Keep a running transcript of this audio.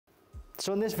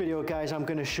So in this video, guys, I'm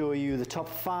going to show you the top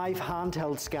 5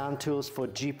 handheld scan tools for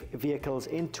Jeep vehicles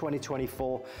in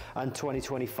 2024 and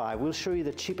 2025. We'll show you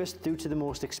the cheapest through to the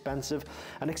most expensive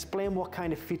and explain what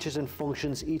kind of features and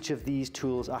functions each of these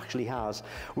tools actually has.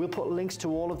 We'll put links to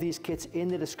all of these kits in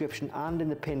the description and in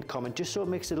the pinned comment, just so it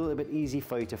makes it a little bit easy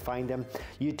for you to find them.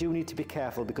 You do need to be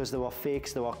careful because there are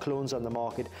fakes, there are clones on the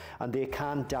market, and they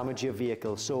can damage your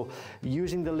vehicle. So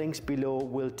using the links below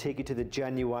will take you to the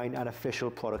genuine and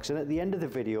official products. And at the end of the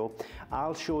video,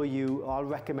 I'll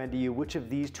recommend to you which of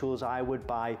these tools I would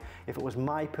buy if it was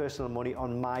my personal money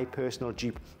on my personal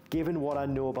Jeep, given what I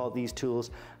know about these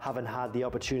tools, having had the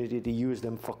opportunity to use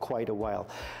them for quite a while.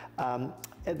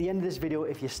 At the end of this video,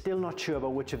 if you're still not sure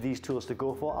about which of these tools to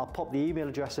go for, I'll pop the email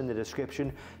address in the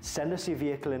description. Send us your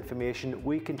vehicle information,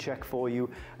 we can check for you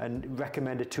and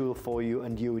recommend a tool for you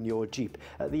and your Jeep.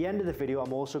 At the end of the video,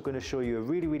 I'm also going to show you a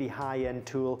really high-end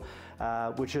tool,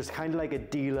 which is kind of like a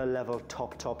dealer level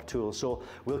top tool. So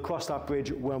we'll cross that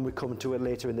bridge when we come to it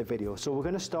later in the video. So we're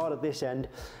going to start at this end,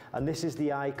 and this is the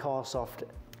iCarsoft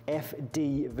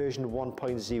FD version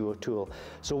 1.0 tool.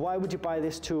 So why would you buy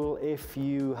this tool if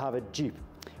you have a Jeep?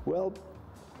 Well,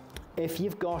 if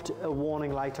you've got a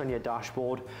warning light on your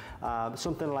dashboard,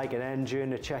 something like an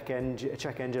engine, a check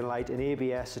engine light, an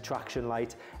ABS, a traction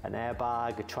light, an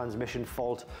airbag, a transmission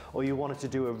fault, or you wanted to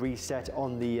do a reset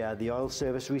on the oil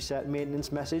service reset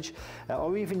maintenance message,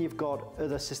 or even you've got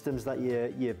other systems that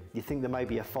you think there might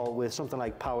be a fault with, something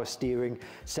like power steering,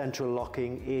 central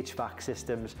locking, HVAC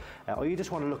systems, or you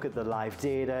just want to look at the live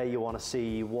data, you want to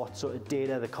see what sort of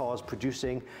data the car's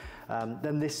producing,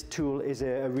 then this tool is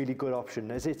a really good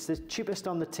option, as it's the cheapest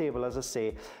on the table, as I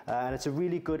say, and it's a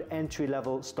really good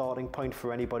entry-level starting point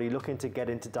for anybody looking to get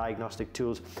into diagnostic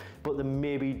tools, but they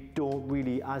maybe don't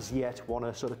really as yet want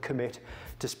to sort of commit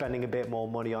to spending a bit more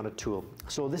money on a tool.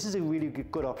 So this is a really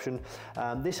good option.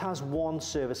 This has one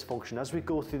service function. As we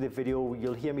go through the video,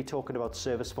 you'll hear me talking about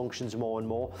service functions more and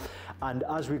more, and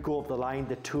as we go up the line,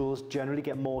 the tools generally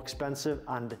get more expensive,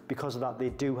 and because of that, they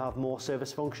do have more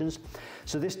service functions.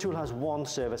 So this tool has one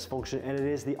service function, and it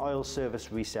is the oil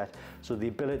service reset. So the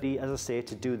ability, as I say,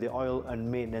 to do the oil and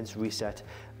maintenance reset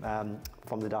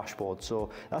from the dashboard. So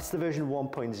that's the version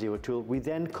 1.0 tool. We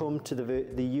then come to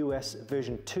the US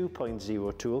version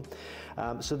 2.0 tool.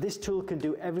 So this tool can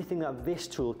do everything that this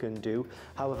tool can do.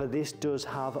 However, this does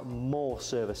have more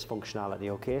service functionality,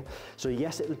 okay? So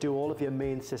yes, it'll do all of your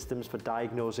main systems for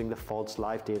diagnosing the faults,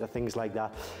 live data, things like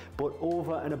that. But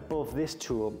over and above this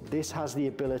tool, this has the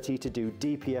ability to do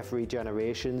DPF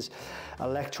regenerations,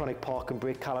 electronic park and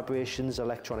brake calibrations,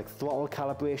 electronic throttle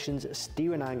calibrations,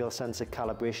 steering angle sensor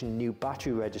calibration, new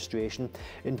battery registration,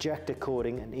 injector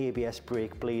coding, and ABS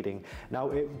brake bleeding. Now,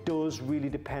 it does really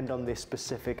depend on this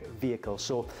specific vehicle.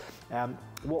 So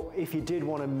if you did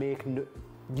want to make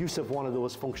use of one of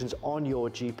those functions on your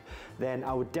Jeep, then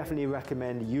I would definitely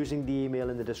recommend using the email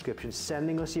in the description,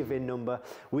 sending us your VIN number.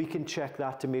 We can check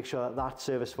that to make sure that that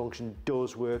service function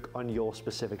does work on your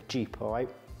specific Jeep, all right?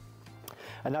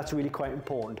 And that's really quite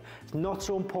important. It's not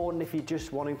so important if you're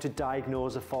just wanting to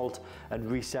diagnose a fault and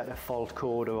reset a fault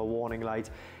code or a warning light.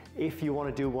 If you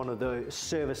want to do one of the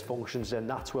service functions, then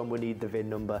that's when we need the VIN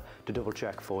number to double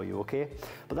check for you, okay?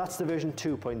 But that's the version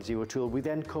 2.0 tool. We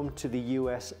then come to the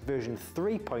US version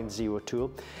 3.0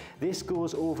 tool. This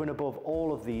goes over and above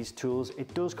all of these tools.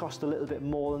 It does cost a little bit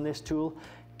more than this tool,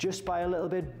 just by a little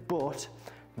bit, but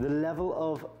the level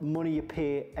of money you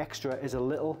pay extra is a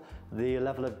little, the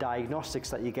level of diagnostics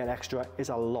that you get extra is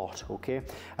a lot, okay?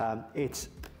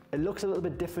 It looks a little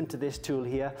bit different to this tool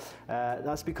here.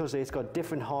 That's because it's got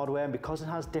different hardware, and because it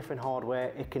has different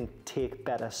hardware, it can take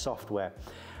better software.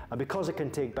 And because it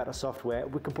can take better software,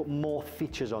 we can put more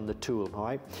features on the tool, all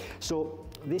right? So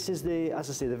this is the, as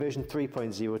I say, the version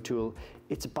 3.0 tool.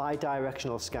 It's a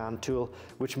bi-directional scan tool,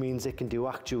 which means it can do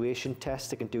actuation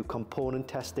tests, it can do component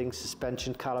testing,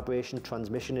 suspension calibration,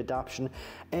 transmission adaptation,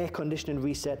 air conditioning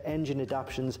reset, engine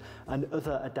adaptations, and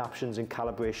other adaptations and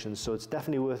calibrations. So it's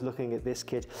definitely worth looking at this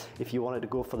kit if you wanted to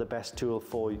go for the best tool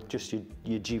for just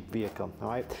your Jeep vehicle, all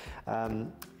right?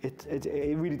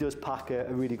 It really does pack a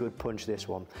really good punch, this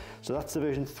one. So that's the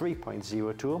version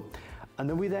 3.0 tool. And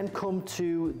then we then come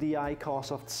to the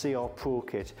iCarsoft CR Pro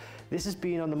kit. This has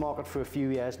been on the market for a few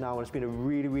years now, and it's been a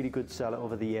really good seller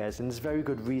over the years, and there's a very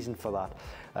good reason for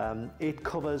that. It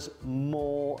covers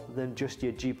more than just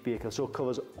your Jeep vehicle, so it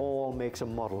covers all makes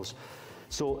and models.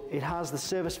 So it has the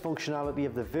service functionality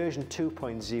of the version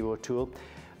 2.0 tool.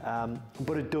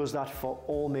 but it does that for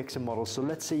all makes and models. So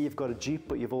let's say you've got a Jeep,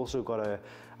 but you've also got a,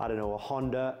 I don't know, a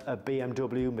Honda, a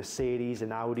BMW, Mercedes,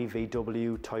 an Audi,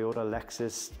 VW, Toyota,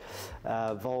 Lexus,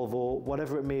 Volvo,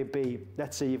 whatever it may be.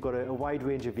 Let's say you've got a wide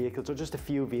range of vehicles or just a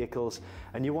few vehicles,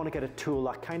 and you want to get a tool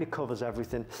that kind of covers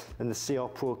everything, and the CR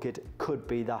Pro Kit could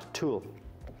be that tool.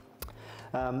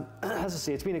 As I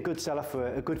say, it's been a good seller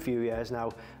for a good few years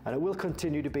now, and it will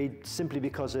continue to be simply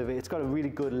because of it. It's got a really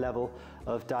good level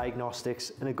of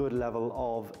diagnostics and a good level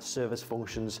of service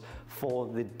functions for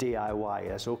the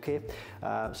DIYers, okay?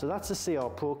 So that's the CR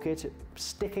Pro Kit.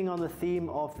 Sticking on the theme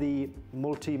of the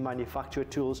multi-manufacturer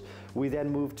tools, we then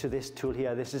move to this tool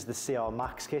here. This is the CR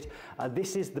Max Kit.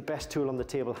 This is the best tool on the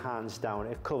table, hands down.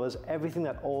 It covers everything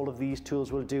that all of these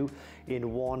tools will do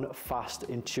in one fast,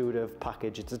 intuitive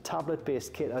package. It's a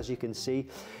tablet-based kit, as you can see.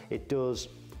 It does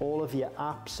all of your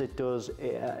apps. It does,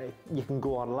 you can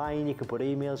go online, you can put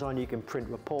emails on, you can print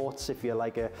reports if you're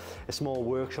like a small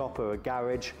workshop or a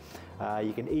garage.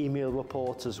 You can email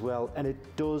reports as well, and it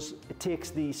takes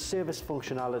the service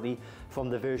functionality from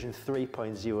the version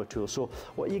 3.0 tool. So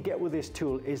what you get with this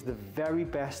tool is the very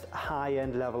best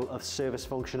high-end level of service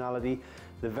functionality,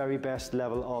 the very best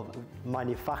level of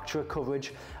manufacturer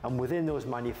coverage, and within those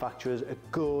manufacturers, a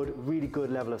good, really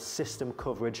good level of system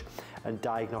coverage and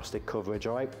diagnostic coverage,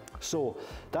 all right? So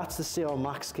that's the CR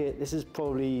Max Kit. This is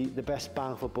probably the best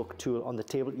bang for buck tool on the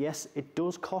table. Yes, it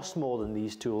does cost more than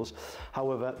these tools.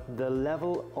 However, the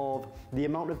level of, the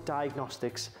amount of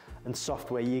diagnostics and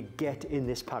software you get in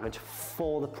this package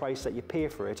for the price that you pay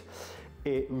for it,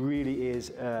 it really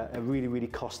is a really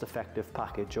cost-effective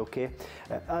package, okay?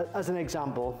 As an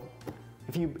example,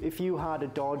 if you had a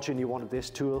Dodge and you wanted this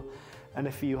tool, and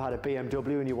if you had a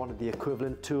BMW and you wanted the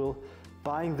equivalent tool,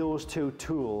 buying those two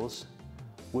tools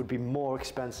would be more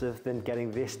expensive than getting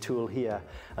this tool here,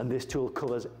 and this tool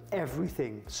covers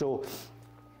everything. So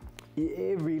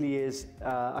it really is,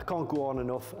 I can't go on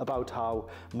enough about how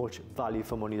much value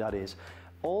for money that is.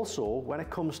 Also, when it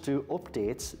comes to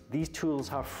updates, these tools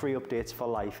have free updates for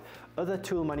life. Other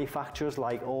tool manufacturers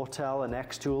like Autel and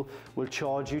Xtool will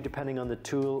charge you, depending on the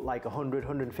tool, like £100,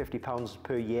 £150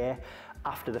 per year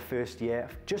after the first year,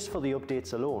 just for the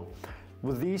updates alone.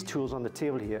 With these tools on the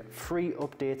table here, free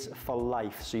updates for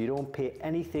life, so you don't pay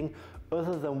anything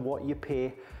other than what you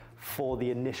pay for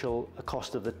the initial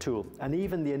cost of the tool. And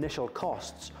even the initial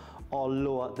costs are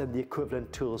lower than the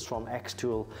equivalent tools from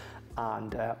Xtool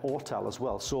and Autel as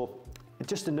well. So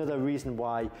just another reason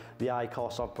why the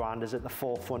iCarsoft brand is at the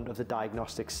forefront of the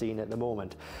diagnostic scene at the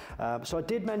moment. So I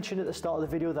did mention at the start of the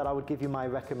video that I would give you my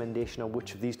recommendation on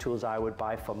which of these tools I would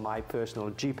buy for my personal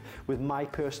Jeep with my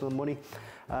personal money.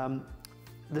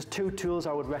 There's two tools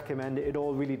I would recommend. It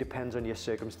all really depends on your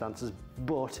circumstances,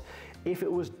 but if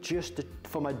it was just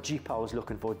for my Jeep I was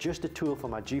looking for, just a tool for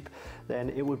my Jeep, then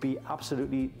it would be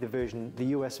absolutely the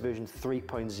US version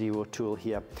 3.0 tool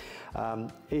here.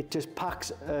 It just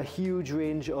packs a huge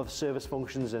range of service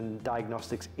functions and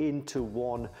diagnostics into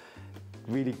one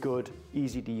really good,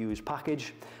 easy to use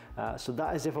package. So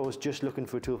that is if I was just looking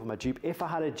for a tool for my Jeep. If I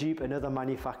had a Jeep and other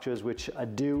manufacturers, which I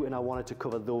do, and I wanted to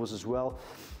cover those as well,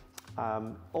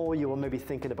 or you were maybe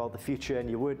thinking about the future and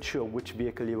you weren't sure which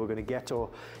vehicle you were going to get, or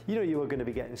you know you were going to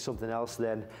be getting something else,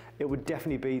 then it would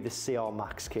definitely be the CR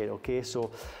Max Kit, okay?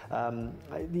 So,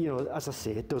 you know, as I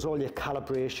say, it does all your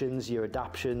calibrations, your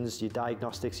adaptions, your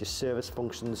diagnostics, your service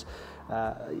functions.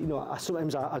 You know,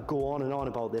 sometimes I go on and on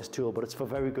about this tool, but it's for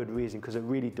very good reason, because it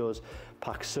really does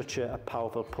pack such a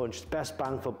powerful punch. Best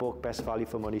bang for buck, best value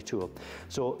for money tool.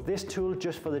 So this tool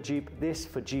just for the Jeep, this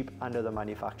for Jeep and other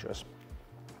manufacturers.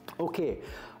 Okay,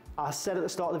 I said at the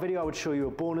start of the video I would show you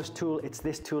a bonus tool. It's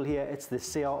this tool here, it's the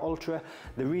CR Ultra.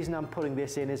 The reason I'm putting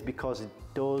this in is because it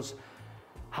does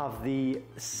have the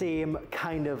same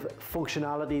kind of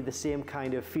functionality, the same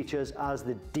kind of features as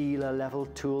the dealer level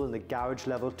tool and the garage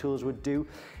level tools would do.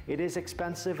 It is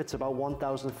expensive, it's about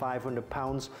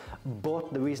 £1,500,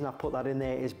 but the reason I put that in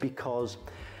there is because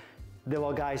there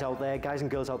are guys out there, guys and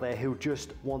girls out there, who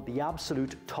just want the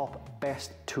absolute top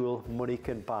best tool money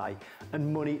can buy.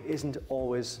 And money isn't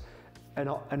always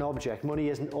an object. Money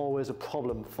isn't always a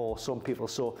problem for some people.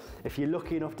 So if you're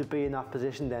lucky enough to be in that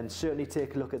position, then certainly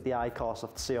take a look at the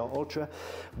iCarsoft CR Ultra.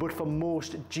 But for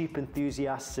most Jeep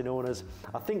enthusiasts and owners,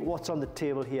 I think what's on the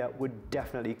table here would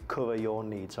definitely cover your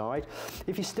needs, all right?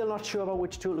 If you're still not sure about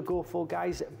which tool to go for,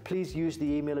 guys, please use the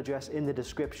email address in the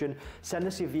description. Send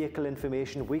us your vehicle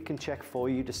information. We can check for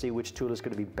you to see which tool is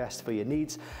going to be best for your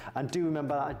needs. And do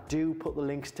remember that I do put the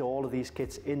links to all of these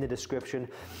kits in the description.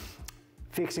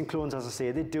 Fakes and clones, as I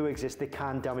say, they do exist. They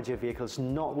can damage your vehicle. It's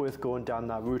not worth going down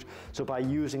that route. So by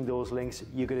using those links,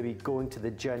 you're going to be going to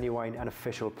the genuine and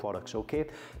official products, okay?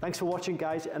 Thanks for watching,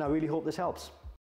 guys, and I really hope this helps.